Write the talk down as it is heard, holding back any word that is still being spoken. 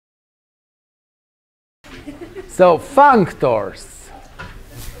So functors.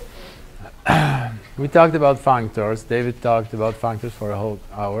 We talked about functors. David talked about functors for a whole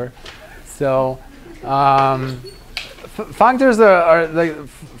hour. So functors are like,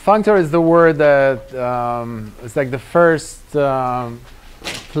 functor is the word that it's like the first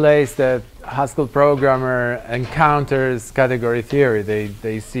place that Haskell programmer encounters category theory.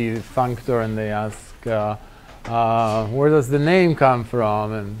 They see functor and they ask, where does the name come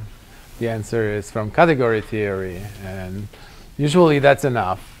from? And the answer is from category theory. And usually that's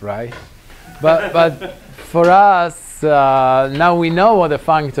enough, right? But for us, now we know what a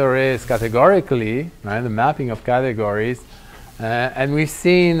functor is categorically, right? The mapping of categories. And we've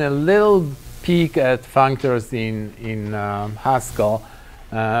seen a little peek at functors in Haskell.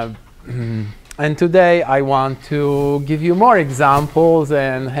 And today I want to give you more examples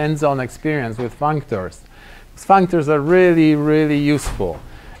and hands-on experience with functors. Functors are really, really useful.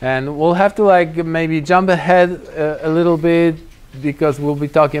 And we'll have to like maybe jump ahead a little bit because we'll be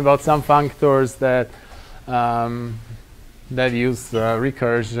talking about some functors that that use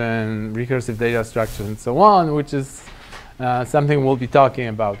recursion, recursive data structures, and so on, which is something we'll be talking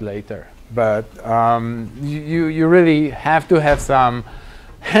about later. But you really have to have some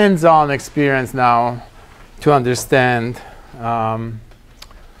hands-on experience now to understand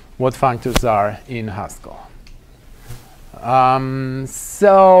what functors are in Haskell.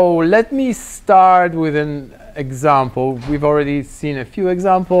 So let me start with an example. We've already seen a few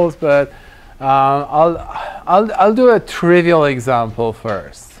examples, but I'll do a trivial example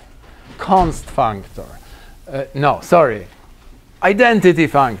first. Const functor. No, sorry. Identity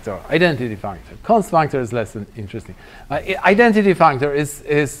functor. Identity functor. Const functor is less interesting. Identity functor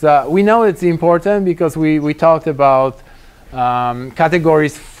is we know it's important because we talked about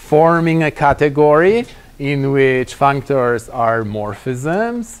categories forming a category in which functors are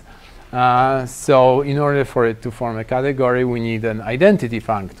morphisms. So in order for it to form a category, we need an identity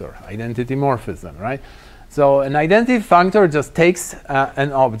functor, identity morphism, right? So an identity functor just takes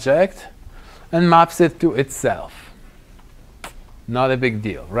an object and maps it to itself. Not a big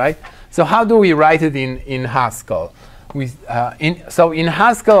deal, right? So how do we write it in Haskell? So in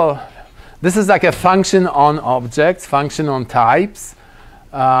Haskell, this is like a function on objects, function on types.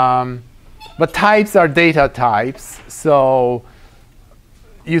 But types are data types. So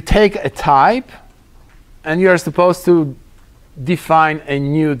you take a type, and you're supposed to define a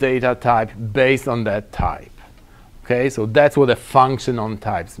new data type based on that type. Okay, so that's what a function on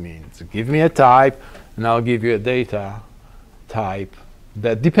types means. So give me a type, and I'll give you a data type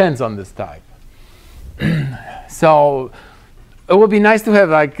that depends on this type. So it would be nice to have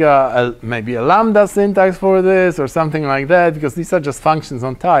like maybe a lambda syntax for this or something like that, because these are just functions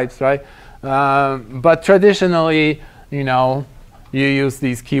on types, right? But traditionally, you know, you use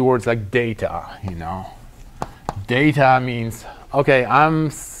these keywords like data, you know. Data means, okay,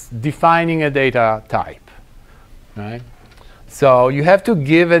 I'm defining a data type, right? So you have to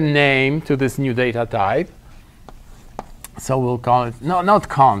give a name to this new data type. So we'll call it, no, not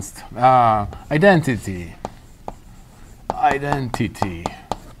const, identity. Identity.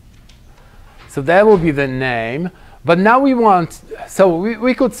 So that will be the name. But now we want, so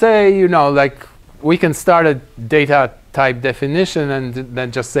we could say, you know, like we can start a data type definition and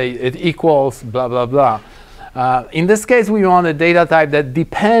then just say it equals blah, blah, blah. In this case, we want a data type that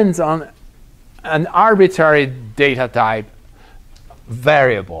depends on an arbitrary data type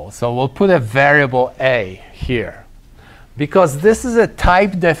variable. So we'll put a variable a here. Because this is a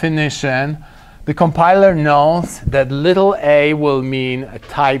type definition, the compiler knows that little a will mean a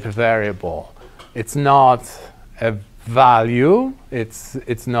type variable. It's not a value.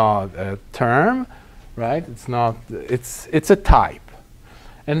 It's not a term, right? It's not. It's a type,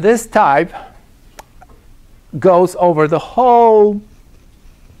 and this type goes over the whole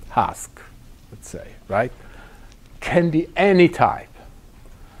Hask, let's say, right? Can be any type.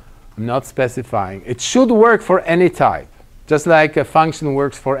 I'm not specifying. It should work for any type, just like a function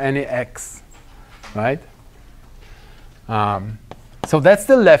works for any x, right? So that's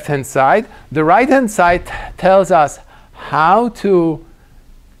the left-hand side. The right-hand side tells us how to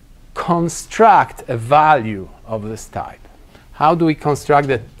construct a value of this type. How do we construct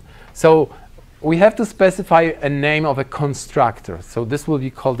it? So we have to specify a name of a constructor. So this will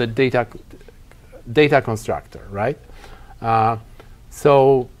be called a data constructor, right?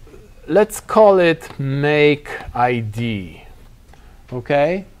 So let's call it make ID.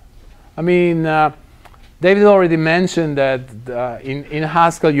 Okay? I mean, David already mentioned that in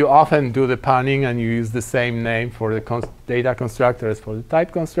Haskell you often do the panning and you use the same name for the data constructor as for the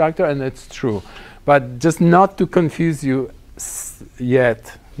type constructor, and it's true. But just not to confuse you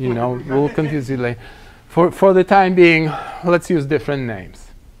yet, you know, we'll confuse you later. for the time being, let's use different names.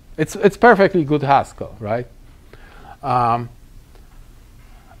 It's perfectly good Haskell, right?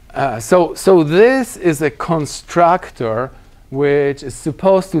 So this is a constructor which is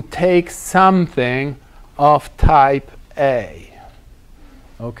supposed to take something of type A.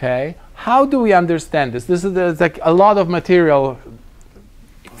 Okay? How do we understand this? There's like a lot of material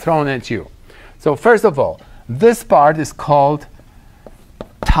thrown at you. So first of all, this part is called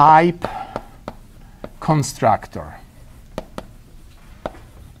type constructor.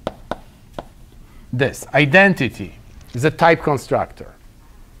 This identity is a type constructor.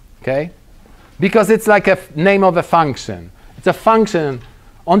 Okay? Because it's like a name of a function. It's a function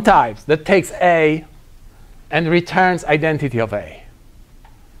on types that takes A and returns identity of A.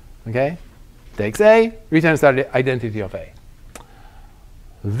 Okay? Takes A, returns the identity of A.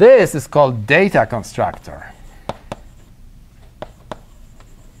 This is called data constructor.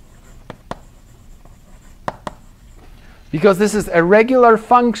 Because this is a regular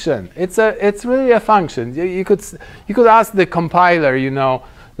function. It's really a function. You could ask the compiler, you know,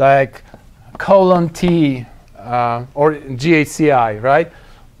 like :t or GHCI, right?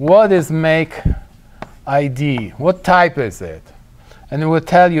 What is make ID? What type is it? And it will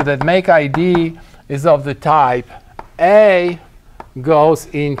tell you that make ID is of the type A goes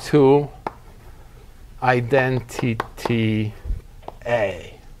into identity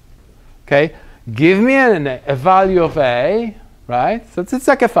A. Okay? Give me a value of A, right? So it's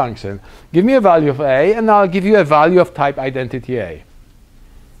like a function. Give me a value of A, and I'll give you a value of type identity A.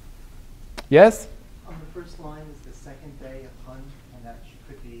 Yes? On the first line is the second A a punt, and that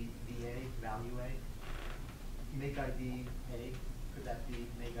could be VA, value A. Make ID A, could that be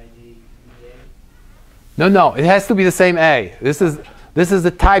make ID VA? No, it has to be the same A. This is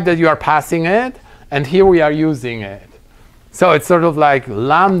the type that you are passing it, and here we are using it. So it's sort of like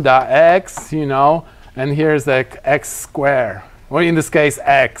lambda x, you know, and here's like x squared, or in this case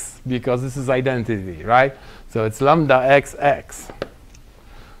x, because this is identity, right? So it's lambda x x.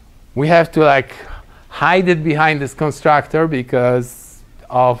 We have to like hide it behind this constructor because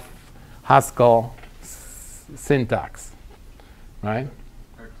of Haskell syntax, right?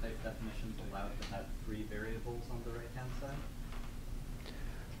 Are type definitions allowed to have 3 variables on the right-hand side?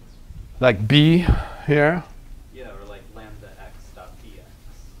 Like b here. Yeah, or like lambda x dot dx.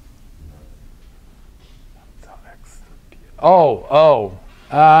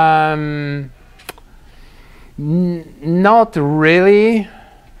 Not really,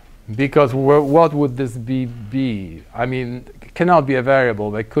 because what would this be? I mean, it cannot be a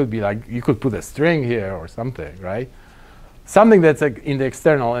variable, but it could be like, you could put a string here or something, right? Something that's like in the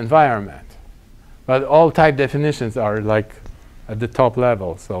external environment. But all type definitions are like at the top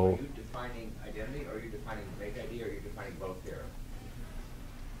level, so. Are you defining identity, or are you defining make ID, or are you defining both here?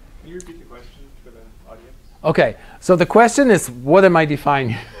 Can you repeat the question for the audience? Okay, so the question is, what am I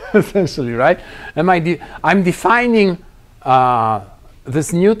defining, essentially, right? I'm defining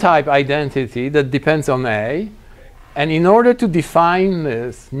this new type identity that depends on A. And in order to define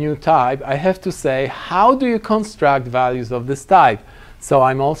this new type, I have to say, how do you construct values of this type? So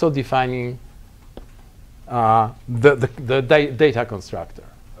I'm also defining the data constructor.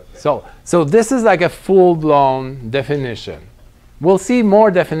 Okay. So this is like a full-blown definition. We'll see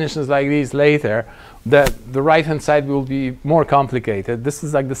more definitions like these later. The right-hand side will be more complicated. This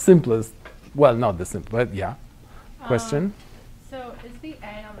is like the simplest. Well, not the simplest, but yeah. Question? So is the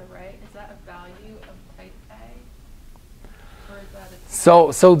A on the right, is that a value of type A? Or is that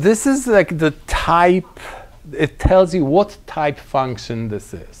a So this is like the type. It tells you what type function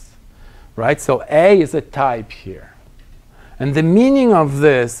this is, right? So A is a type here. And the meaning of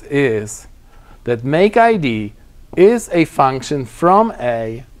this is that make ID is a function from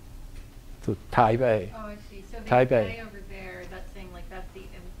A to type A. Oh, I see. So the Type A. A over there, that's saying like that's the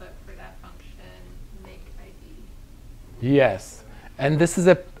input for that function, make ID. Yes. And this is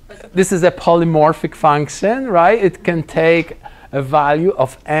a polymorphic function, right? It can take a value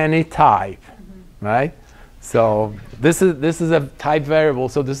of any type, right? So this is a type variable,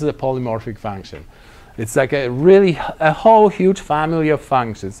 so this is a polymorphic function. It's like a whole huge family of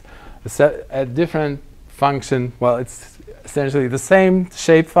functions. A different function, well, it's essentially the same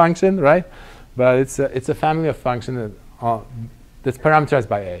shape function, right? But it's a family of functions that's parameterized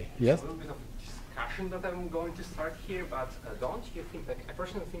by A. Yes? A little bit of discussion that I'm going to start here, but don't you think that I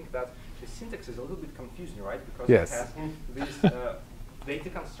personally think that the syntax is a little bit confusing, right? Because yes. It has this data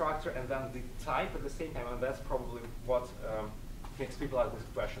constructor and then the type at the same time, and that's probably what makes people ask this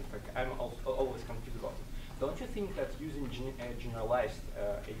question. Like, I'm always confused about it. Don't you think that using generalized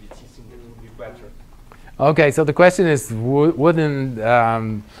ADT syntax would be better? Okay, so the question is, wouldn't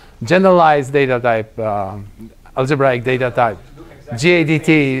generalized data type, algebraic data type,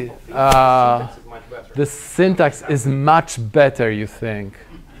 GADT, the syntax is much better, you think.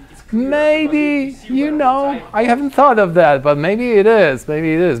 Maybe, you know, I haven't thought of that, but maybe it is,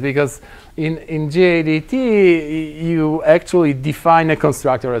 because in GADT, you actually define a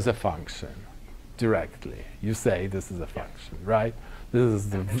constructor as a function directly. You say this is a function, right?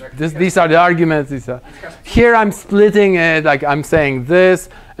 These are the arguments. Here I'm splitting it, like I'm saying this,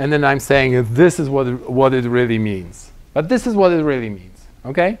 and then I'm saying this is what it really means. But this is what it really means,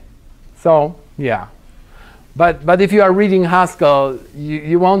 okay? So, yeah. But if you are reading Haskell,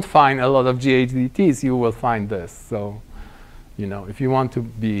 you won't find a lot of GADTs. You will find this. So, you know, if you want to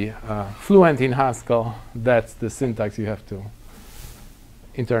be fluent in Haskell, that's the syntax you have to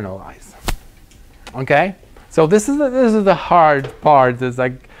internalize. Okay? So this is the hard part. It's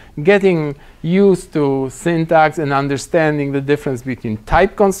like getting used to syntax and understanding the difference between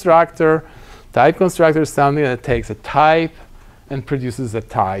type constructor. Type constructor is something that takes a type and produces a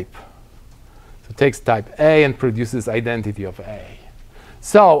type. It takes type A and produces identity of A.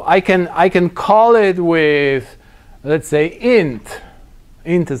 So I can call it with, let's say, int.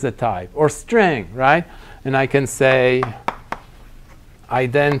 Int is a type, or string, right? And I can say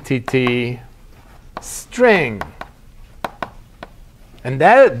identity string. And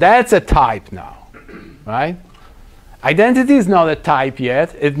that's a type now, right? Identity is not a type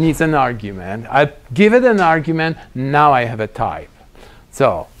yet. It needs an argument. I give it an argument. Now I have a type.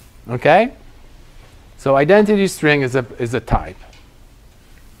 So, okay? So identity string is a type.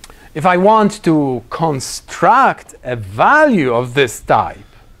 If I want to construct a value of this type,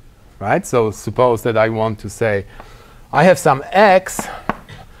 right? So suppose that I want to say, I have some x,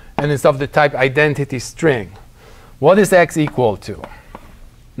 and it's of the type identity string. What is x equal to?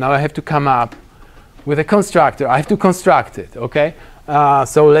 Now I have to come up with a constructor. I have to construct it, okay?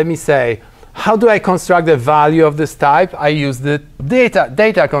 So let me say, how do I construct the value of this type? I use the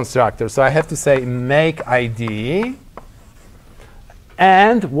data constructor. So I have to say make ID.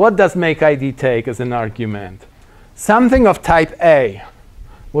 And what does make ID take as an argument? Something of type A.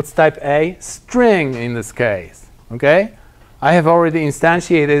 What's type A? String in this case. Okay? I have already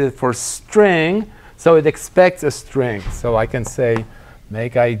instantiated it for string, so it expects a string. So I can say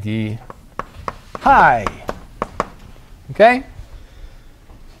make ID hi. Okay?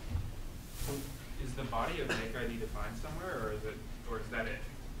 Body of make ID defined somewhere, or is that it?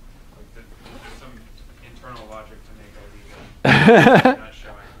 Like there's some internal logic to make ID that you're not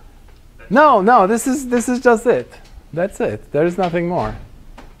showing. No, this is just it. That's it. There is nothing more.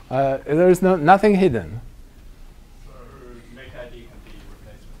 There is nothing hidden. So make ID can be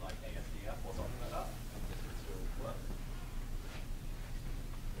replaced with like ASDF or something like that.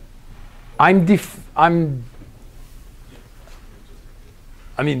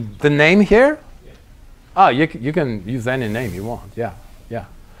 I mean the name here. Oh, you can use any name you want, yeah.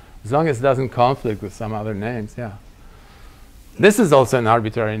 As long as it doesn't conflict with some other names, yeah. This is also an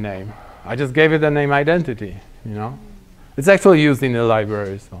arbitrary name. I just gave it the name identity, you know. It's actually used in the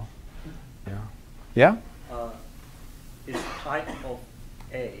library, so, yeah. Yeah? Is type of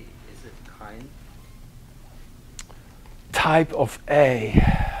A, is it kind? Type of A.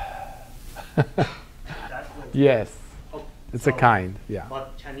 Yes, it's a kind, yeah.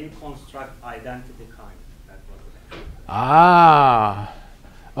 But can you construct identity kind? Ah,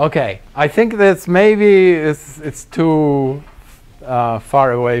 okay. I think that's maybe it's too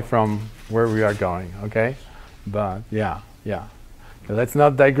far away from where we are going. Okay, but yeah. Let's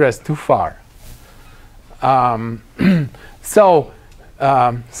not digress too far. So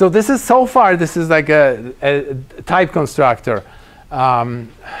this is so far. This is like a type constructor.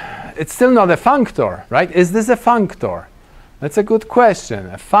 It's still not a functor, right? Is this a functor? That's a good question.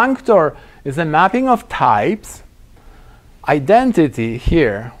 A functor is a mapping of types. Identity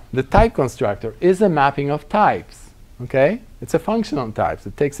here, the type constructor, is a mapping of types. Okay? It's a function on types.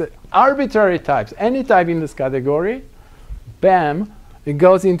 It takes arbitrary types, any type in this category, bam, it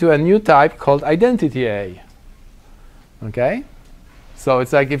goes into a new type called identity A. Okay? So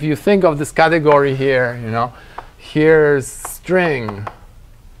it's like if you think of this category here, you know, here's string,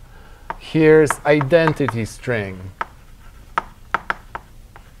 here's identity string.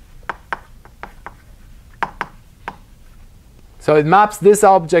 So it maps this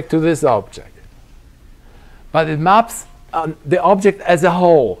object to this object. But it maps the object as a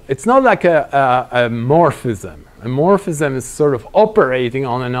whole. It's not like a morphism. A morphism is sort of operating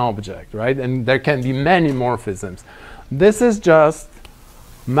on an object, right? And there can be many morphisms. This is just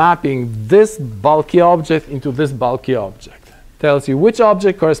mapping this bulky object into this bulky object. Tells you which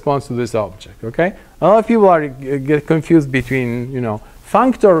object corresponds to this object, okay? A lot of people get confused between, you know,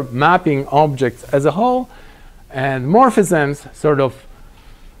 functor mapping objects as a whole, and morphisms sort of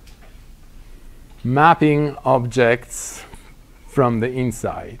mapping objects from the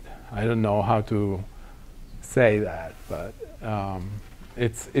inside. I don't know how to say that, but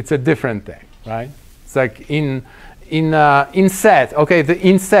it's a different thing, right? It's like in set. Okay, the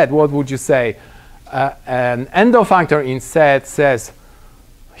in set. What would you say? An endofunctor in set says,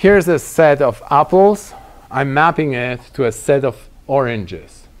 here's a set of apples. I'm mapping it to a set of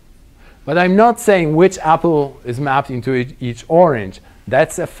oranges. But I'm not saying which apple is mapped into each orange.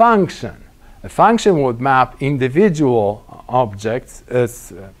 That's a function. A function would map individual objects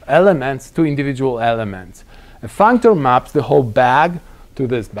as elements to individual elements. A functor maps the whole bag to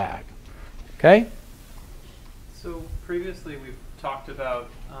this bag. Okay? So previously we've talked about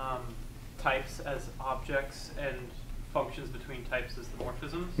types as objects and functions between types as the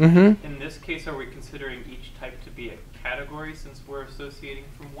morphisms. Mm-hmm. In this case, are we considering each type to be a category since we're associating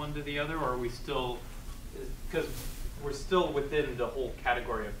from one to the other, or are we still, because we're still within the whole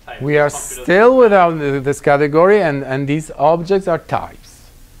category of types? We are still without this category, and these objects are types.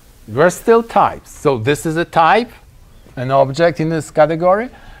 We're still types. So this is a type, an object in this category,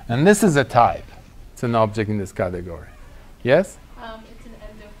 and this is a type. It's an object in this category. Yes? It's an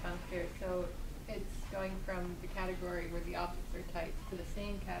endofunctor, so it's going from the category where the objects are types to the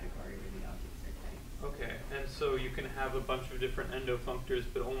same category where the objects are types. Okay, and so you can have a bunch of different endofunctors,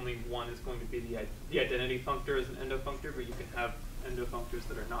 but only one is going to be the identity functor as an endofunctor, but you can have endofunctors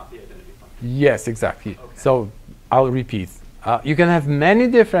that are not the identity functor. Yes, exactly. Okay. So I'll repeat. You can have many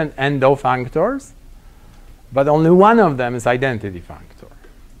different endofunctors, but only one of them is identity functor.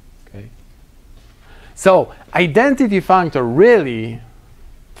 Okay. So identity functor really,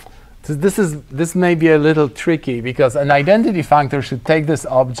 this may be a little tricky because an identity functor should take this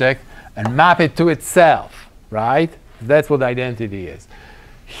object and map it to itself, right? That's what identity is.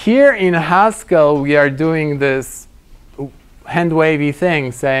 Here in Haskell, we are doing this hand-wavy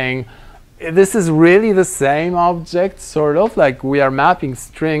thing saying, this is really the same object, sort of, like we are mapping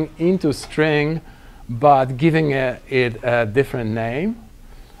string into string, but giving it a different name.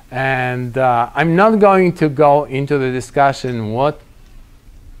 And I'm not going to go into the discussion what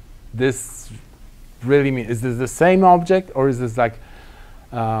this really means. Is this the same object, or is this like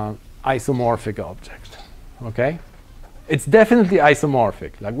isomorphic object? Okay? It's definitely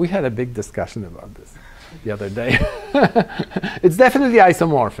isomorphic. Like we had a big discussion about this the other day. It's definitely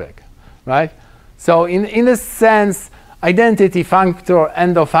isomorphic, right? So in a sense, identity functor,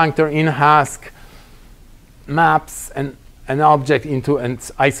 endofunctor in Haskell maps an object into an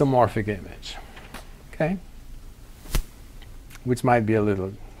isomorphic image, okay? Which might be a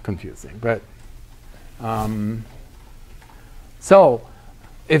little confusing, but so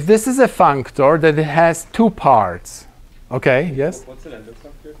if this is a functor that it has two parts, okay, yes? What's an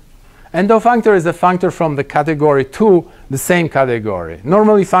endofunctor? Endofunctor is a functor from the category to the same category.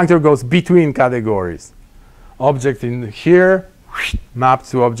 Normally, functor goes between categories. Object in here mapped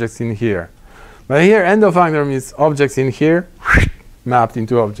to objects in here. But here, endofunctor means objects in here mapped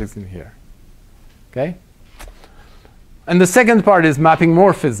into objects in here. Okay? And the second part is mapping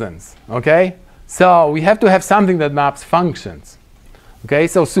morphisms. Okay? So we have to have something that maps functions. Okay?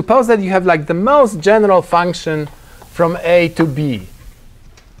 So suppose that you have like the most general function from A to B.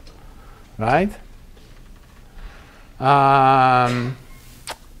 Right?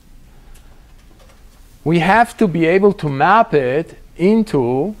 We have to be able to map it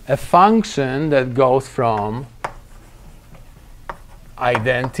into a function that goes from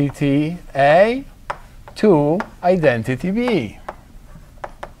identity A to identity B.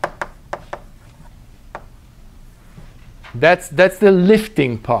 That's the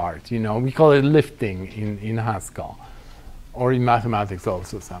lifting part, you know. We call it lifting in Haskell, or in mathematics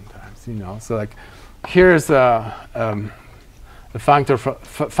also sometimes, you know. So like, here's a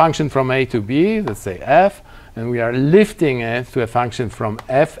function from A to B, let's say f, and we are lifting it to a function from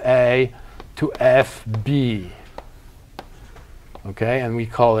fa to fb. Okay, and we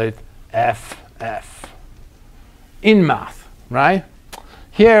call it ff in math, right?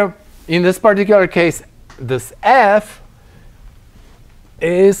 Here, in this particular case, this f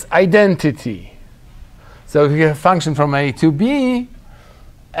is identity. So if you have a function from A to B,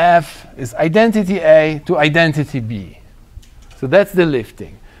 f is identity A to identity B. So that's the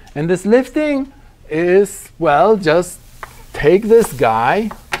lifting. And this lifting is, well, just take this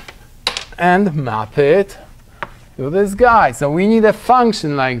guy and map it to this guy. So we need a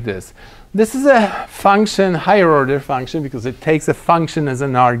function like this. This is a function, higher order function, because it takes a function as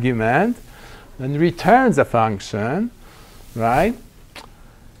an argument and returns a function, right?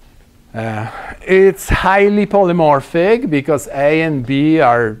 It's highly polymorphic because A and B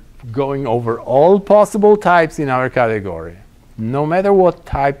are going over all possible types in our category. No matter what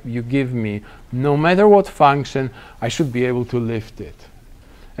type you give me, no matter what function, I should be able to lift it.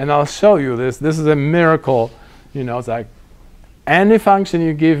 And I'll show you this. This is a miracle. You know, it's like any function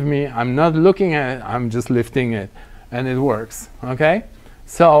you give me, I'm not looking at it, I'm just lifting it. And it works. Okay?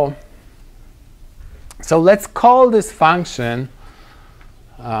 So let's call this function,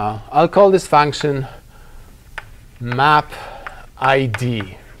 I'll call this function map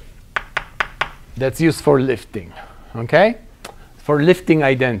ID. That's used for lifting. Okay? For lifting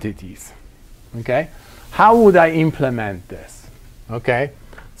identities. Okay? How would I implement this? Okay?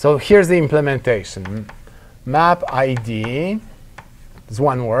 So here's the implementation. Map ID is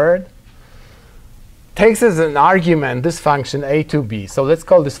one word. Takes as an argument this function a to b. So let's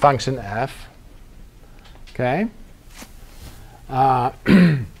call this function f. Okay? Now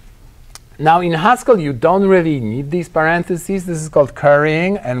in Haskell, you don't really need these parentheses. This is called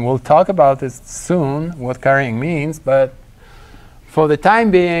currying, and we'll talk about this soon, what currying means. But for the time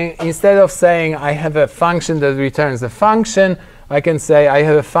being, instead of saying I have a function that returns a function, I can say I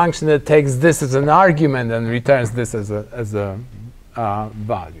have a function that takes this as an argument and returns this as a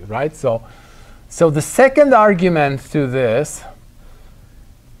value, right? So the second argument to this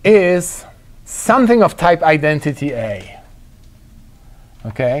is something of type identity A.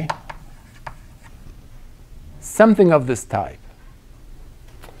 Okay? Something of this type.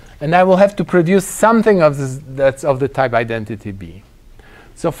 And I will have to produce something of this that's of the type identity B.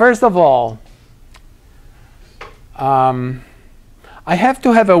 So first of all, I have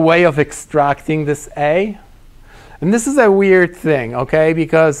to have a way of extracting this A. And this is a weird thing, okay?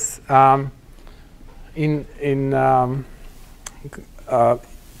 Because in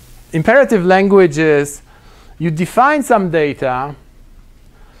imperative languages, you define some data,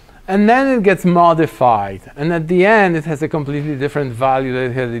 and then it gets modified. And at the end, it has a completely different value that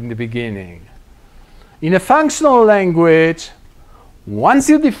it had in the beginning. In a functional language, once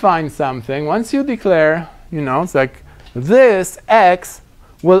you define something, once you declare, you know, it's like this x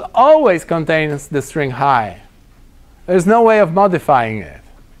will always contain the string high. There's no way of modifying it.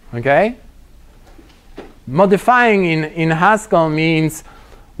 Okay? Modifying in Haskell means,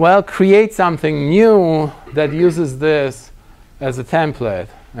 well, create something new that uses this as a template.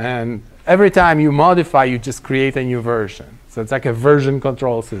 And every time you modify, you just create a new version. So it's like a version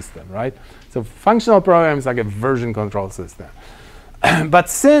control system, right? So functional program is like a version control system. But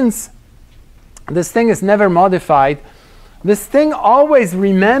since this thing is never modified, this thing always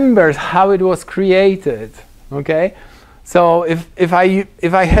remembers how it was created. Okay? So if I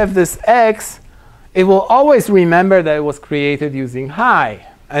have this x, it will always remember that it was created using high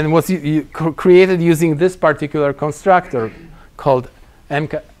and was created using this particular constructor called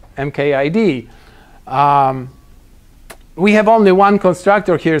mkid. We have only one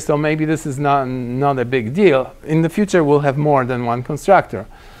constructor here, so maybe this is not a big deal. In the future, we'll have more than one constructor.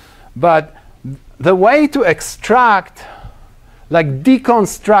 But the way to extract, like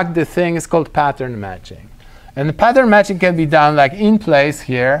deconstruct the thing, is called pattern matching. And the pattern matching can be done like in place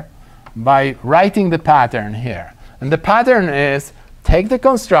here by writing the pattern here. And the pattern is take the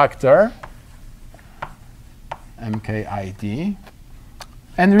constructor, mkid,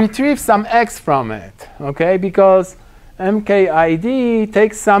 and retrieve some x from it, okay? Because mkid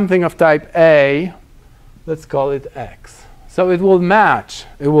takes something of type A, let's call it x. So it will match.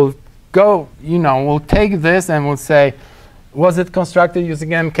 It will go, you know, we'll take this and we'll say, was it constructed using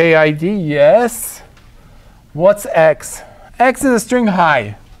mkid? Yes. What's x? X is a string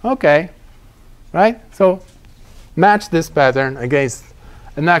high. Okay. Right? So match this pattern against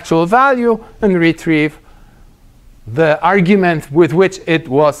an actual value and retrieve the argument with which it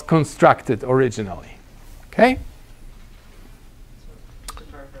was constructed originally. Okay? So, to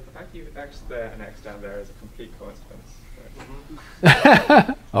clarify, the fact you x there and x down there is a complete coincidence.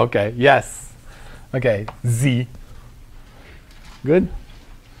 Right? Okay, yes. Okay, z. Good?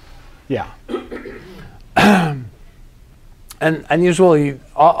 Yeah. And usually,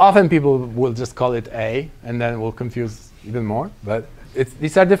 often people will just call it A, and then we'll confuse even more. But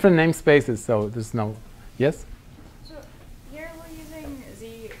these are different namespaces, so there's no. Yes? So here we're using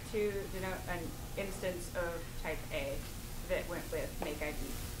Z to denote an instance of type A that went with make ID.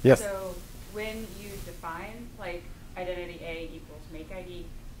 Yes. So when you define like identity A equals make ID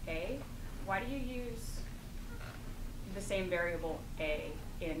A, why do you use the same variable A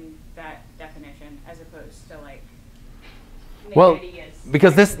in that definition as opposed to like make well, ID as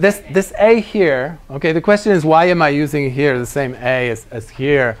because this A here, okay, the question is why am I using here the same A as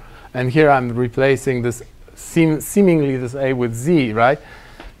here, and here I'm replacing this seemingly this A with Z, right?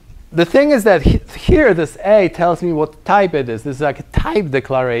 the thing is that here this A tells me what type it is. This is like a type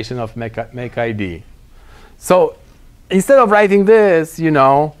declaration of make ID. So instead of writing this, you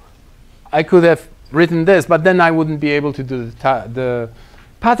know, I could have written this, but then I wouldn't be able to do the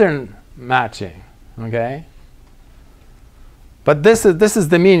pattern matching. Okay. But this is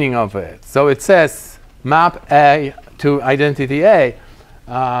the meaning of it. So it says map A to identity A.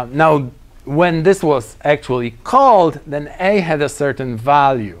 Now, when this was actually called, then A had a certain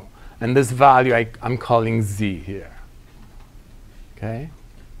value. And this value I'm calling Z here. Okay?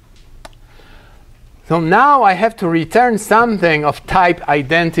 So now I have to return something of type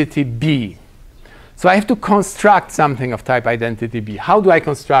identity B. So I have to construct something of type identity B. How do I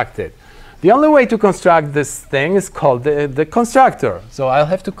construct it? The only way to construct this thing is called the constructor. So I'll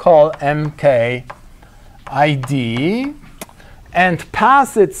have to call mkID and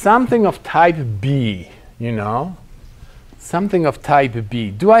pass it something of type B, you know? Something of type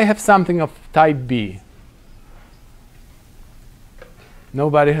B. Do I have something of type B?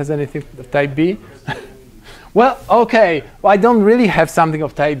 Nobody has anything of type B? Well, OK. Well, I don't really have something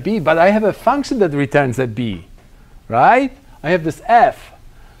of type B, but I have a function that returns a B, right? I have this f.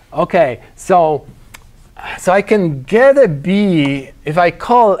 OK, so I can get a B if I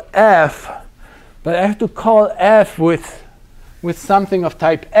call f, but I have to call f with something of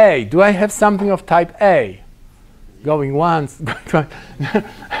type A. Do I have something of type A? Going once, going twice.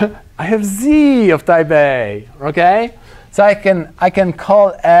 I have Z of type A, OK? So I can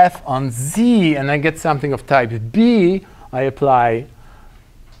call f on Z, and I get something of type B. I apply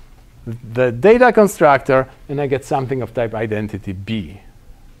the data constructor, and I get something of type identity B.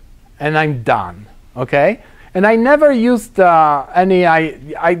 And I'm done, OK? And I never used any,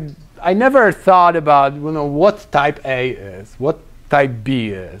 I never thought about, you know, what type A is, what type B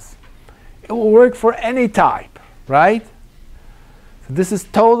is. It will work for any type, right? So this is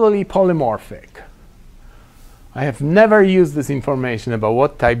totally polymorphic. I have never used this information about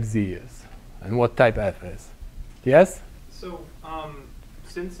what type Z is and what type F is. Yes? So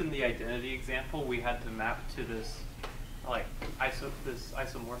since in the identity example we had to map to this like this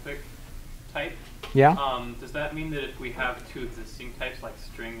isomorphic type, yeah. Does that mean that if we have two existing types like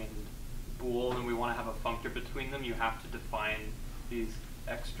string and bool and we want to have a functor between them, you have to define these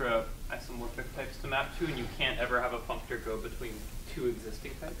extra isomorphic types to map to, and you can't ever have a functor go between two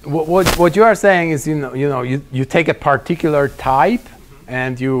existing types? What you are saying is, you take a particular type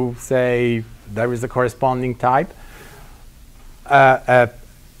and you say there is a corresponding type.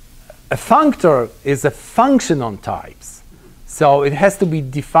 A functor is a function on types. So it has to be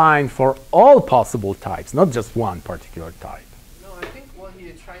defined for all possible types, not just one particular type. No, I think what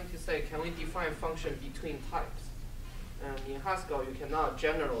he's trying to say, can we define a function between types? And in Haskell, you cannot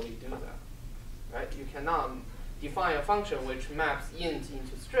generally do that, right? You cannot define a function which maps int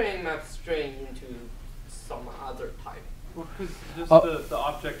into string, maps string into some other type. Well, because just the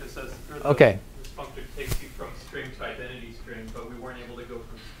object that says, or this functor takes you from string to identity string, but we weren't able to go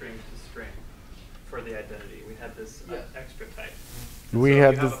from string to string for the identity. We had this extra type. We so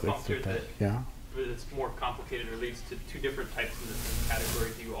had you this have a extra functor type, that yeah. It's more complicated or leads to two different types in the same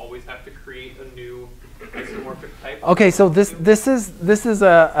category. Do you always have to create a new isomorphic type? Okay, so this is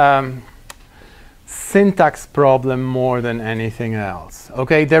a syntax problem more than anything else.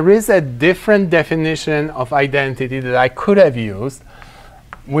 Okay, there is a different definition of identity that I could have used,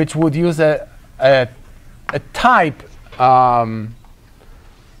 which would use a type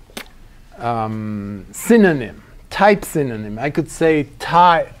synonym, type synonym. I could say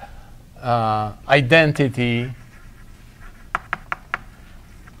type identity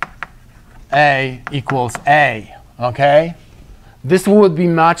A equals A. Okay, this would be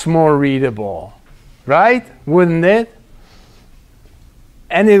much more readable. Right? Wouldn't it?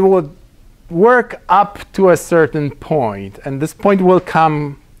 And it would work up to a certain point. And this point will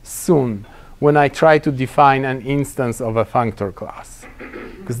come soon when I try to define an instance of a functor class.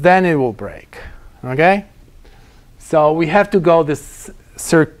 Because then it will break. OK? So we have to go this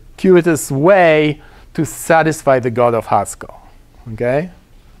circuitous way to satisfy the God of Haskell. OK?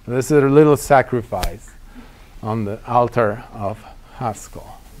 This is a little sacrifice on the altar of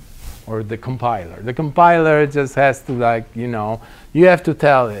Haskell. Or the compiler. The compiler just has to, like, you have to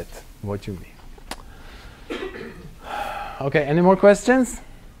tell it what you mean. OK, any more questions?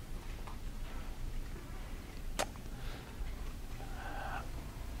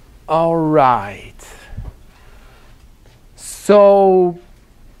 All right. So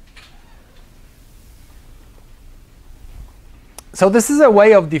this is a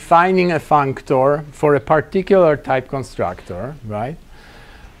way of defining a functor for a particular type constructor, right?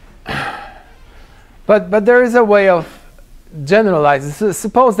 But there is a way of generalize.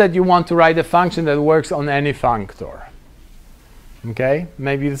 Suppose that you want to write a function that works on any functor. Okay,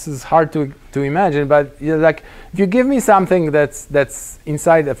 maybe this is hard to imagine, but like if you give me something that's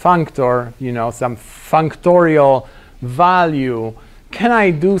inside a functor, some functorial value, can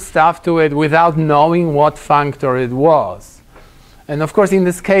I do stuff to it without knowing what functor it was? And of course, in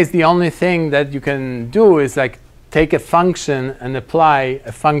this case, the only thing that you can do is like take a function and apply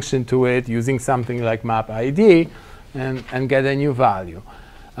a function to it using something like map ID and get a new value.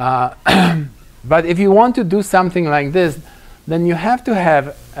 But if you want to do something like this, then you have to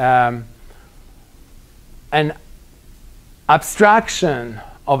have an abstraction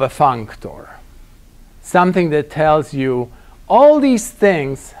of a functor, something that tells you all these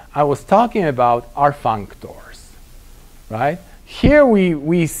things I was talking about are functors, right? Here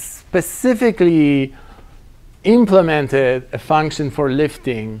we specifically implemented a function for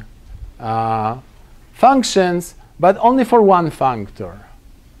lifting functions, but only for one functor.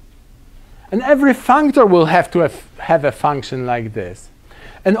 And every functor will have to have a function like this.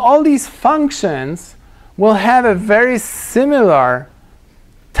 And all these functions will have a very similar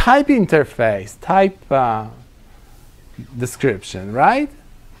type interface, type description, right?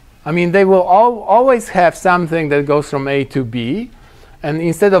 I mean, they will always have something that goes from A to B. And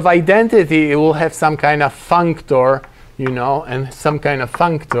instead of identity, it will have some kind of functor, and some kind of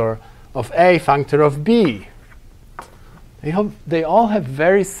functor of A, functor of B. They all have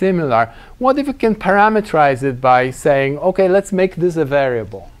very similar. What if we can parameterize it by saying, OK, let's make this a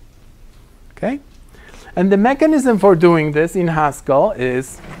variable? OK? And the mechanism for doing this in Haskell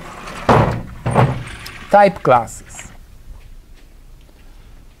is type classes.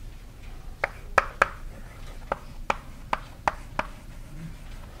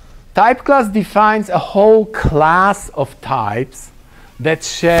 Type class defines a whole class of types that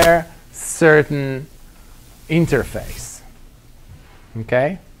share certain interface.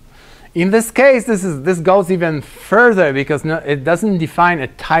 Okay? In this case, this goes even further because it doesn't define a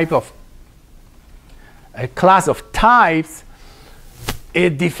class of types.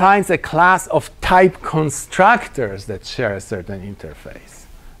 It defines a class of type constructors that share a certain interface.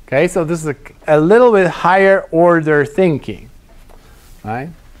 Okay? So this is a little bit higher order thinking, right?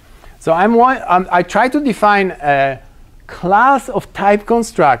 So I try to define a class of type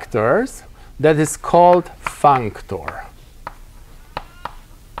constructors that is called functor.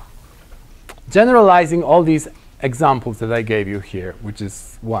 Generalizing all these examples that I gave you here, which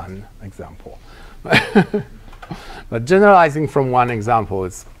is one example. But generalizing from one example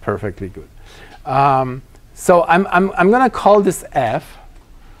is perfectly good. So I'm going to call this f,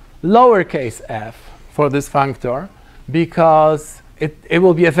 lowercase f, for this functor, because it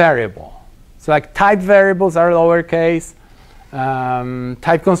will be a variable. So like type variables are lowercase.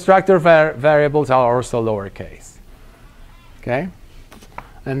 Type constructor variables are also lowercase. Okay?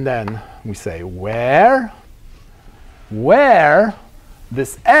 And then we say where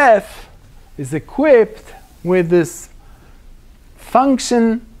this f is equipped with this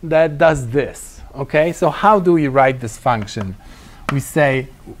function that does this. Okay, so how do we write this function?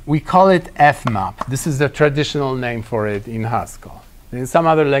 We call it fmap. This is the traditional name for it in Haskell. In some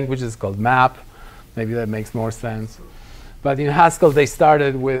other languages it's called map. Maybe that makes more sense. But in Haskell they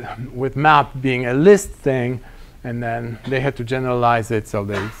started with map being a list thing, and then they had to generalize it, so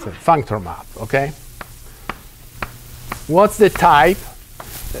they said functor map, okay? What's the type?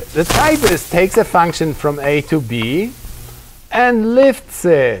 The type takes a function from A to B and lifts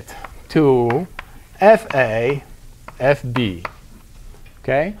it to FA, FB,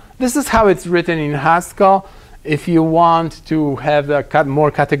 okay? This is how it's written in Haskell. If you want to have a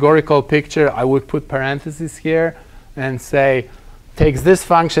more categorical picture, I would put parentheses here and say, takes this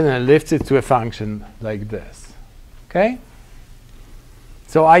function and lifts it to a function like this. Okay?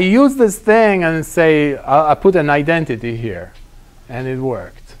 So I use this thing and say, I put an identity here. And it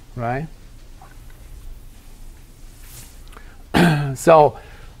worked, right? So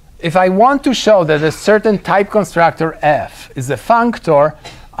if I want to show that a certain type constructor f is a functor,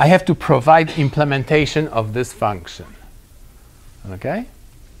 I have to provide implementation of this function. Okay?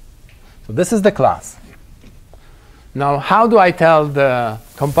 So this is the class. Now, how do I tell the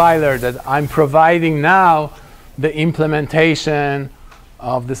compiler that I'm providing now the implementation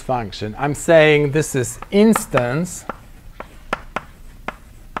of this function? I'm saying this is instance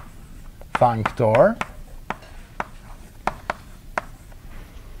functor.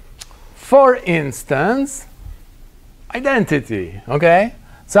 For instance, identity. Okay?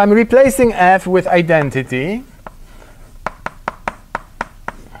 So I'm replacing f with identity.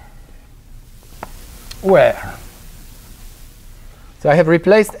 Where? So I have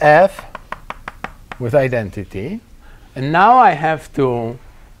replaced f with identity. And now I have to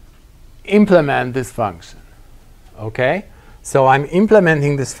implement this function. Okay? So I'm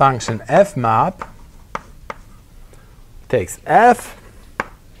implementing this function fmap. Takes f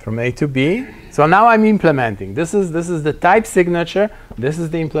from A to B. So now I'm implementing. This is the type signature. This is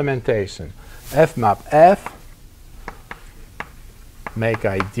the implementation. Fmap f make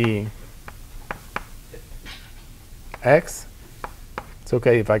ID x. It's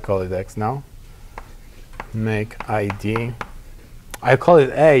okay if I call it x now. Make ID. I call it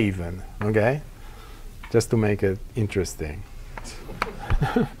A even, okay? Just to make it interesting.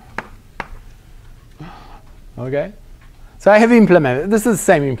 Okay? So I have implemented. This is the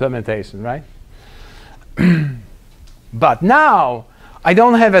same implementation, right? But now I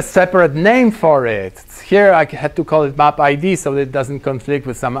don't have a separate name for it. Here I had to call it map ID so that it doesn't conflict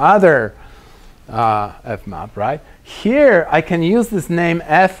with some other fmap, right? Here I can use this name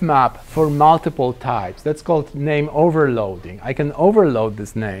fmap for multiple types. That's called name overloading. I can overload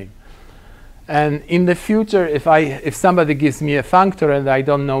this name. And in the future, if somebody gives me a functor and I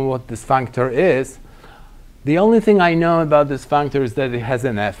don't know what this functor is, the only thing I know about this functor is that it has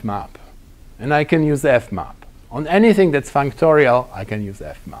an fmap. And I can use fmap. On anything that's functorial, I can use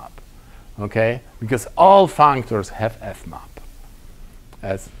fmap. Okay? Because all functors have fmap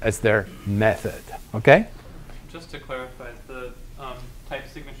as their method. Okay? Just to clarify, the type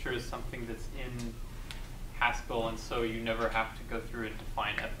signature is something that's in Haskell, and so you never have to go through and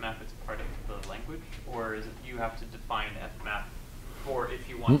define fmap as part of the language? Or is it you have to define fmap for if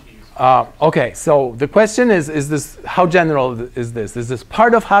you want to use okay, so the question is this, how general is this? Is this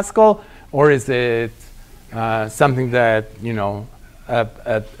part of Haskell, or is it something that, you know,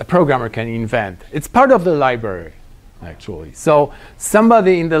 a programmer can invent? It's part of the library, actually. So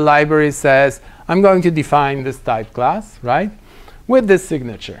somebody in the library says, I'm going to define this type class, right, with this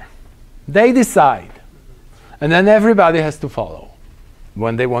signature. They decide. And then everybody has to follow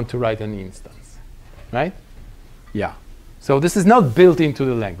when they want to write an instance, right? Yeah. So this is not built into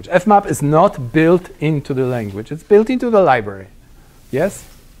the language. Fmap is not built into the language. It's built into the library. Yes?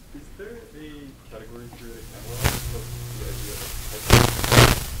 Is there a category-theoretic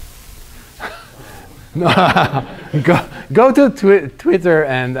No. Go to Twitter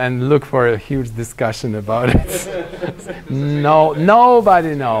and look for a huge discussion about it. No,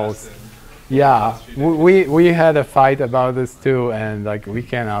 nobody knows. Yeah, we had a fight about this too, and like we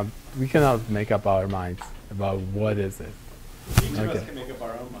cannot make up our minds about what is it. Each of us can make up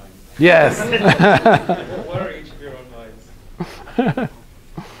our own minds. Yes. What are each of your own minds?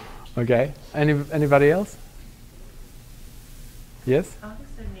 Okay. Anybody else? Yes? How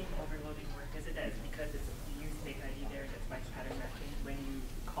does the name overloading work? Is it that it's because you use make ID there that's by pattern matching when you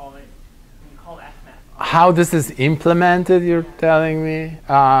call fmap? How this is implemented, you're telling me?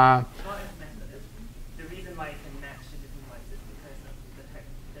 Not implemented. The reason why it can match to different ones is because of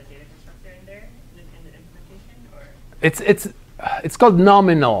the data constructor in there in the implementation, or? It's called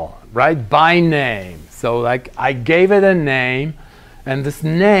nominal, right? By name. So like I gave it a name, and this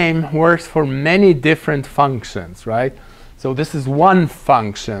name works for many different functions, right? So this is one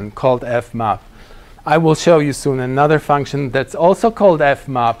function called fmap. I will show you soon another function that's also called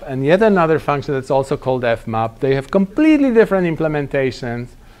fmap, and yet another function that's also called fmap. They have completely different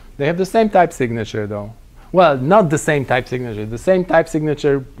implementations. They have the same type signature, though. Well, not the same type signature. The same type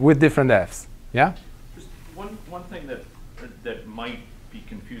signature with different f's. Yeah? Just one thing that might be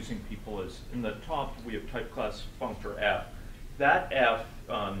confusing people is in the top we have type class functor f. That f,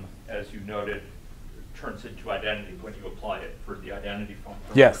 as you noted, turns into identity when you apply it for the identity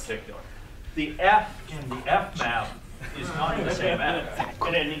functor in particular. The f in the fmap is not the same f,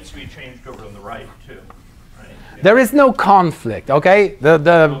 and it needs to be changed over on the right too. Right? Yeah. There is no conflict, okay? No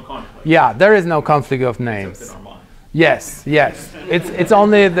conflict. Yeah, there is no conflict of names. Except in our mind. Yes, yes. It's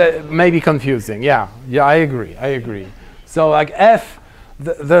only maybe confusing. Yeah, I agree. So like f,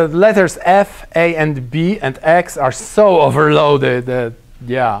 the letters F, A, and B, and X are so overloaded that,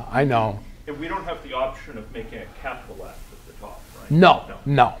 yeah, I know. And we don't have the option of making a capital F at the top, right?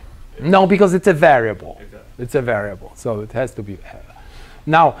 No, because it's a variable. Exactly. It's a variable, so it has to be.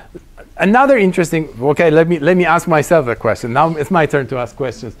 Now, another interesting. Okay, let me ask myself a question. Now it's my turn to ask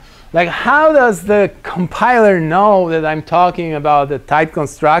questions. Like, how does the compiler know that I'm talking about the type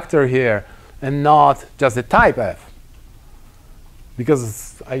constructor here and not just the type F?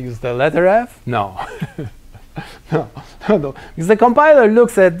 Because I use the letter F? No. No. Because the compiler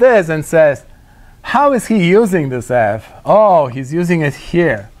looks at this and says, how is he using this F? Oh, he's using it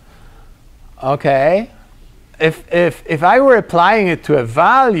here. Okay. If I were applying it to a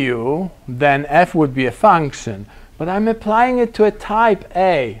value, then F would be a function. But I'm applying it to a type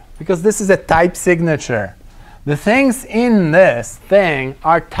A, because this is a type signature. The things in this thing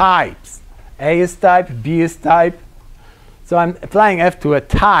are types. A is type, B is type. So I'm applying f to a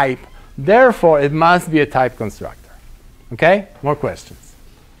type. Therefore, it must be a type constructor. OK? More questions?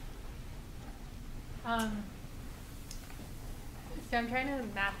 So I'm trying to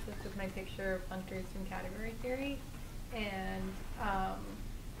match this with my picture of functors in category theory. And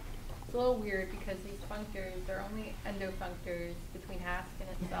it's a little weird because these functors are only endofunctors between Haskell and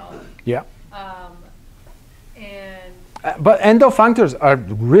itself. Yeah. But endofunctors are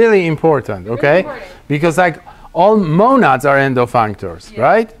really important, They're OK? really important. Because like all monads are endofunctors, Yeah.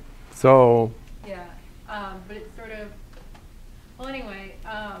 right? So yeah, but it's sort of, well, anyway,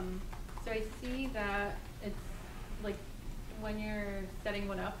 so I see that it's like when you're setting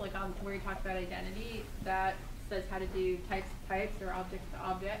one up, like on where you talk about identity, that says how to do types to types or objects to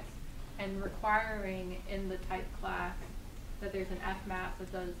objects, and requiring in the type class that there's an F map that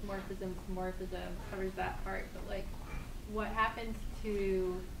does morphism to morphism, covers that part. But like, what happens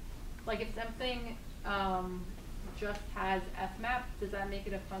to, like, if something just has F map, does that make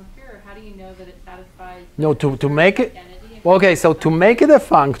it a functor, or how do you know that it satisfies? no, to make it. identity? OK, so to make it a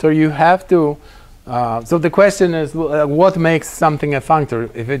functor, you have to. So the question is, what makes something a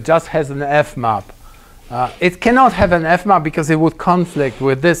functor? If it just has an F map, it cannot have an F map because it would conflict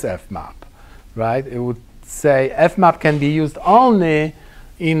with this F map, right? It would say F map can be used only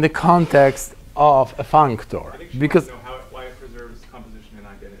in the context of a functor. I think she because wants to know why it preserves composition and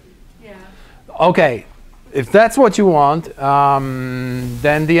identity. Yeah. OK, if that's what you want,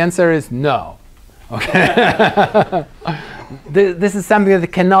 then the answer is no. OK. This is something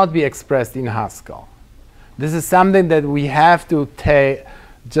that cannot be expressed in Haskell. This is something that we have to take,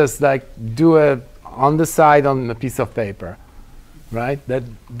 just like do it on the side on a piece of paper, right? That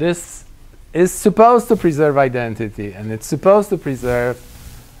this is supposed to preserve identity, and it's supposed to preserve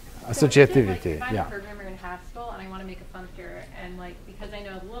associativity. Like, if I'm yeah. a programmer in Haskell and I want to make a functor, and like because I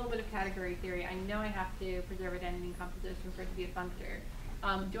know a little bit of category theory, I know I have to preserve identity and composition for it to be a functor.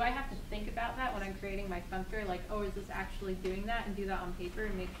 Do I have to think about that when I'm creating my functor? Like, oh, is this actually doing that, and do that on paper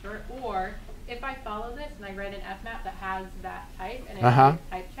and make sure? Or if I follow this and I write an F map that has that type and I do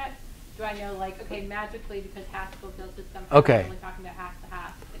type check, do I know, like, okay, magically because Haskell does this somehow, Okay. I'm only talking about Hask to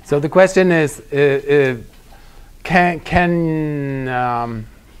Hask. So the question is, can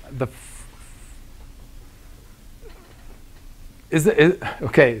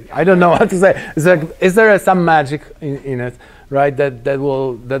okay? I don't know what to say. Is there some magic in it, right? That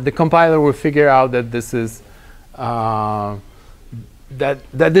the compiler will figure out that this is that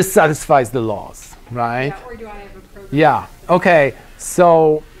this satisfies the laws, right? Yeah, or do I have a program? Yeah. Okay.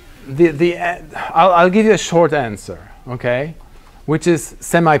 So I'll give you a short answer. Okay. Which is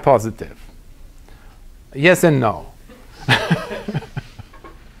semi-positive. Yes and no.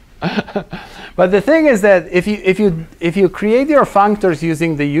 But the thing is that if you create your functors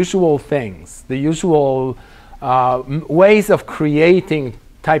using the usual things, the usual ways of creating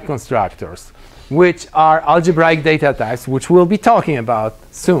type constructors, which are algebraic data types, which we'll be talking about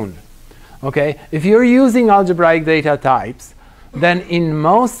soon. Okay, if you're using algebraic data types, then in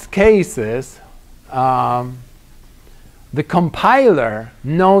most cases, the compiler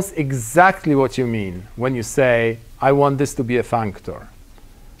knows exactly what you mean when you say, I want this to be a functor.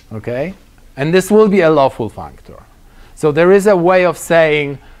 Okay? And this will be a lawful functor. So there is a way of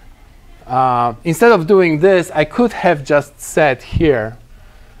saying, instead of doing this, I could have just said here,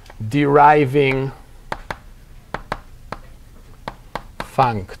 deriving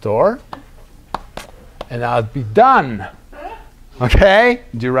functor, and I'll be done. Okay?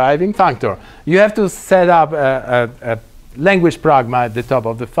 Deriving functor. You have to set up a language pragma at the top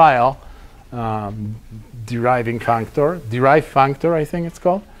of the file, deriving functor, derive functor, I think it's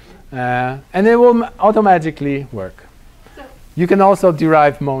called, and it will automatically work. So you can also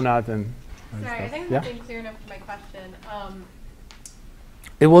derive monad and sorry, stuff. I think Yeah? that's been clear enough for my question.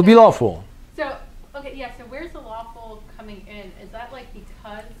 It will be lawful. So, okay, yeah, so where's the lawful coming in? Is that like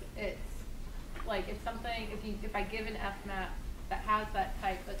because it's like if something, if I give an F map that has that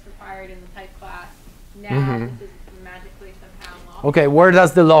type that's required in the type class, now this is magically somehow lawful? Okay, where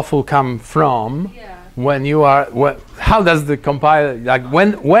does the lawful come from? Yeah. When you are, how does the compiler, like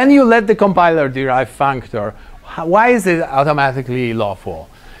when you let the compiler derive functor, why is it automatically lawful?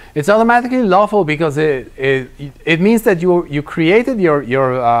 It's automatically lawful because it means that you created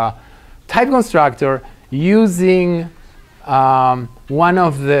your type constructor using one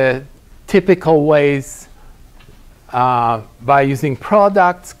of the typical ways by using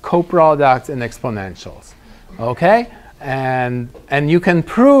products, coproducts, and exponentials. Okay? And you can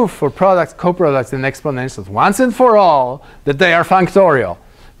prove for products, coproducts, and exponentials once and for all that they are functorial.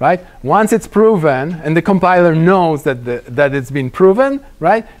 right? Once it's proven and the compiler knows that, that it's been proven,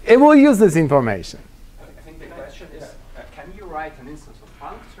 right, it will use this information. I think the question is, can you write an instance of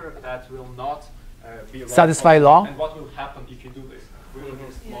functor that will not be satisfy law? And what will happen if you do this? Will it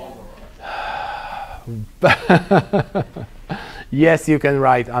miss law? Yes, you can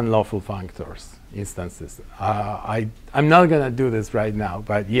write unlawful functors instances. I'm not going to do this right now,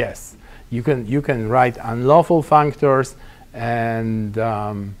 but yes, you can write unlawful functors, and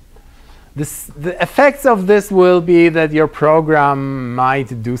the effects of this will be that your program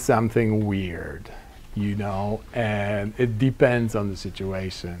might do something weird, you know, and it depends on the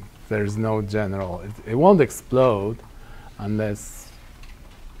situation. There's no general. It won't explode unless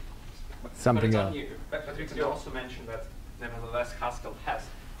something else. But you also mentioned that nevertheless Haskell has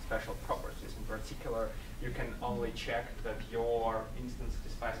special properties. In particular, you can only check that your instance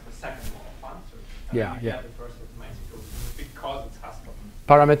satisfies the second law of functors. Yeah, you yeah. get the first automatically because it's Haskell.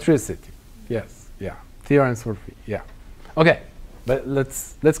 Parametricity. Yes, yeah. Theorems for free. Yeah. Okay, but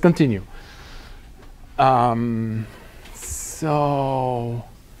let's continue.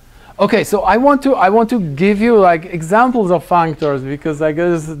 Okay, so I want to give you like examples of functors, because I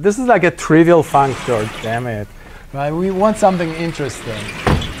guess this is like a trivial functor. Damn it, right? We want something interesting.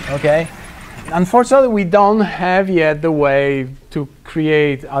 Okay. Unfortunately, we don't have yet the way to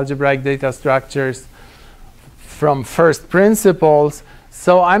create algebraic data structures from first principles.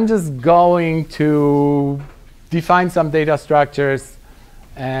 So I'm just going to define some data structures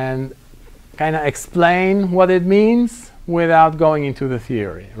and kind of explain what it means without going into the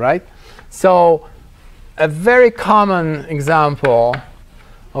theory, right? So a very common example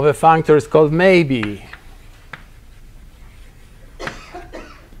of a functor is called maybe.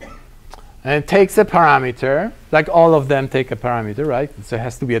 And it takes a parameter, like all of them take a parameter, right? So it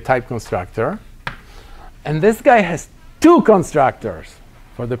has to be a type constructor. And this guy has two constructors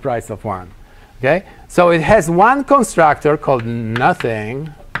for the price of one. Okay? So it has one constructor called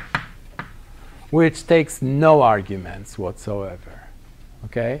nothing, which takes no arguments whatsoever.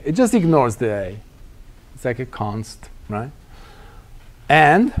 Okay? It just ignores the a. It's like a const, right?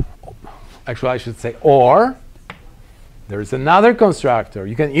 And, actually I should say or, there's another constructor.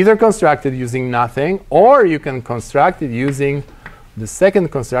 You can either construct it using nothing, or you can construct it using the second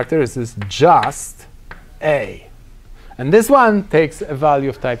constructor. This is just a. And this one takes a value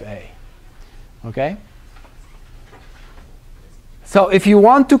of type a. Okay? So if you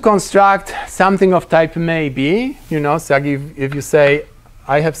want to construct something of type maybe, you know, so if you say,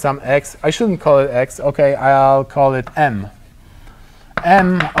 I have some x, I shouldn't call it x. OK, I'll call it m.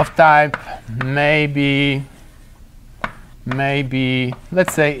 M of type maybe,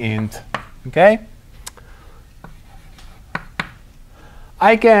 let's say int. OK?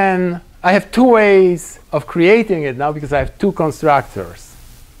 I have two ways of creating it now because I have two constructors.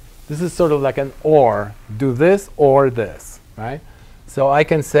 This is sort of like an or. Do this or this, right? So I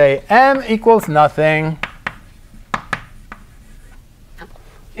can say m equals nothing.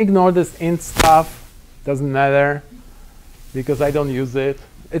 Ignore this int stuff. Doesn't matter because I don't use it.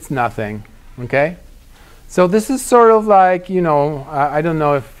 It's nothing. OK? So this is sort of like, you know, I don't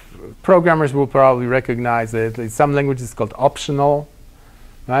know if programmers will probably recognize it. In some languages it's called optional.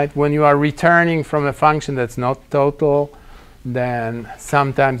 Right? When you are returning from a function that's not total, then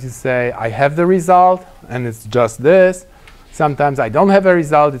sometimes you say, I have the result, and it's just this. Sometimes I don't have a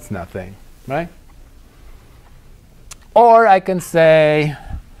result, it's nothing. Right? Or I can say,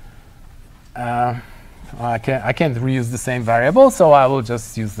 I can't reuse the same variable, so I will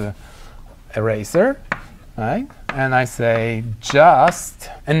just use the eraser. Right? And I say just,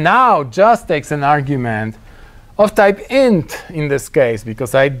 and now just takes an argument of type int in this case,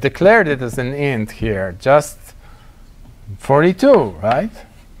 because I declared it as an int here, just 42, right?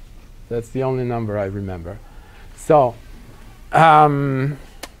 That's the only number I remember. So,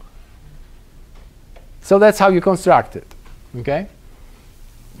 so that's how you construct it. Okay?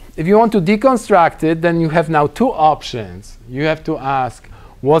 If you want to deconstruct it, then you have now two options. You have to ask,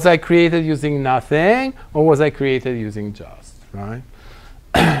 was I created using nothing, or was I created using just? Right?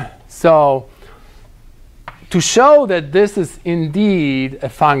 So, to show that this is indeed a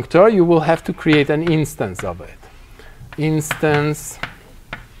functor, you will have to create an instance of it. Instance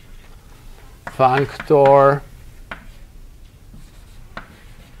functor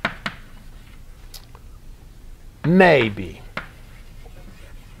maybe.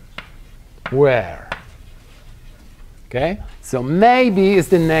 Where? Okay? So maybe is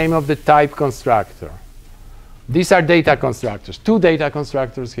the name of the type constructor. These are data constructors. Two data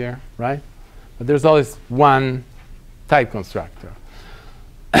constructors here, right? But there's always one type constructor.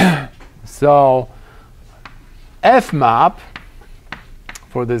 So fmap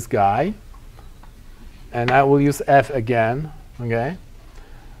for this guy. And I will use f again, okay?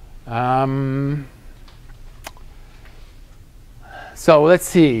 So let's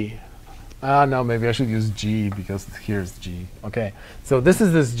see. No, maybe I should use g because here's g. Okay, so this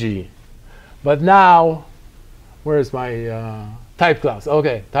is this g. But now, where's my type class?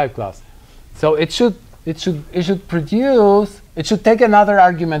 Okay, type class. So it should take another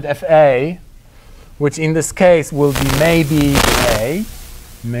argument fa, which in this case will be maybe a,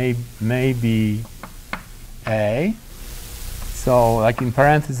 maybe a. So like in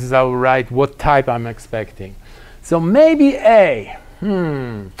parentheses, I will write what type I'm expecting. So maybe a.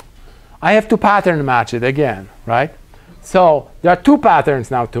 I have to pattern match it again, right? So there are two patterns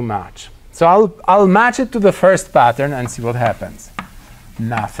now to match. So I'll match it to the first pattern and see what happens.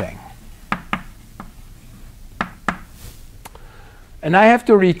 Nothing. And I have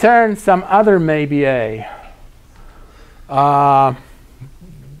to return some other maybe a.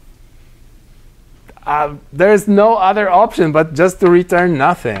 There's no other option but just to return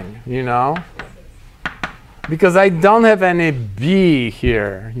nothing, you know? Because I don't have any b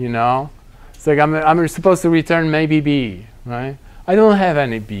here, you know? It's like I'm supposed to return maybe b, right? I don't have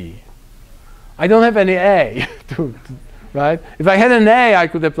any b. I don't have any a, right? If I had an a, I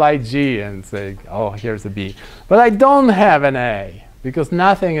could apply g and say, oh, here's a b. But I don't have an a because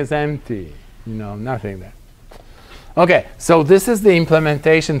nothing is empty, you know, nothing there. OK, so this is the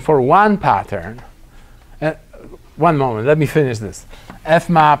implementation for one pattern. One moment, let me finish this.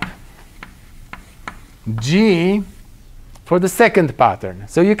 Fmap G for the second pattern.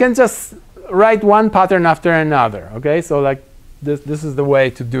 So you can just write one pattern after another. OK, so like this is the way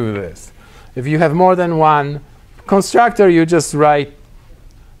to do this. If you have more than one constructor, you just write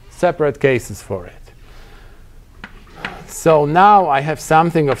separate cases for it. So now I have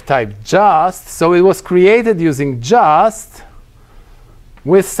something of type just. So it was created using just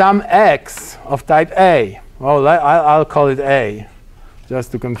with some x of type A. Well, I'll call it A,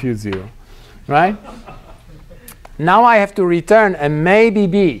 just to confuse you, right? Now I have to return a maybe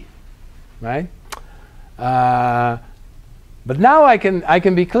B, right? But now I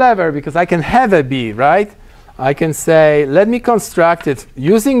can be clever because I can have a B, right? I can say, let me construct it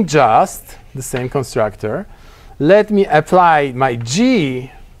using just, the same constructor. Let me apply my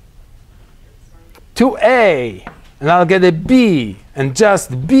G to A, and I'll get a B. And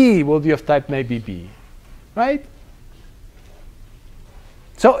just B will be of type maybe B, right?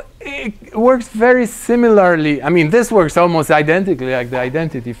 So it works very similarly. I mean, this works almost identically like the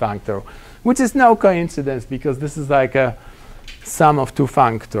identity functor, which is no coincidence because this is like a sum of two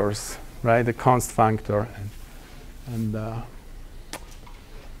functors, right? The const functor and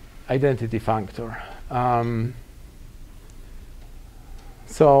identity functor.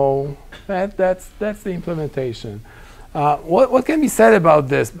 So that's the implementation. What can be said about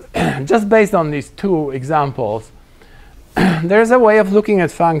this? Just based on these two examples, there's a way of looking at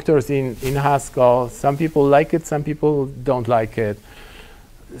functors in Haskell. Some people like it, some people don't like it.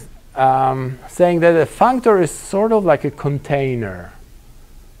 Saying that a functor is sort of like a container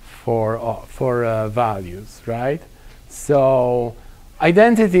for values, right? So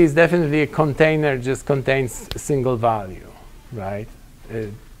identity is definitely a container, just contains a single value, right?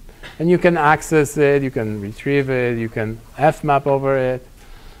 And you can access it, you can retrieve it, you can fmap over it.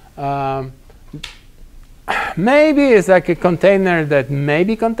 Maybe it's like a container that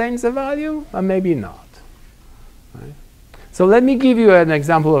maybe contains a value, or maybe not. Right? So let me give you an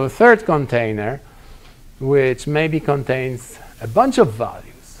example of a third container, which maybe contains a bunch of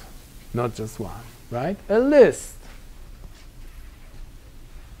values, not just one, right? A list.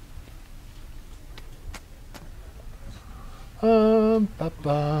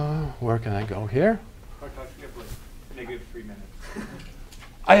 Where can I go here? Bartosz, you have like negative 3 minutes.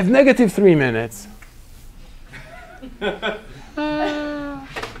 I have negative 3 minutes. Why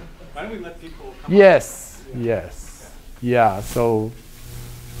don't we let people come Yes, yes. Yeah, so,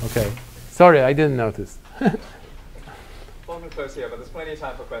 OK. Sorry, I didn't notice. Fong and close here, but there's plenty of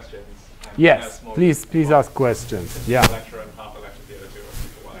time for questions. And yes, please ask questions. Yeah. Lecture and half a lecture theater too,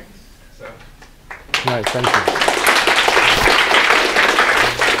 if people like. So. Right, thank you.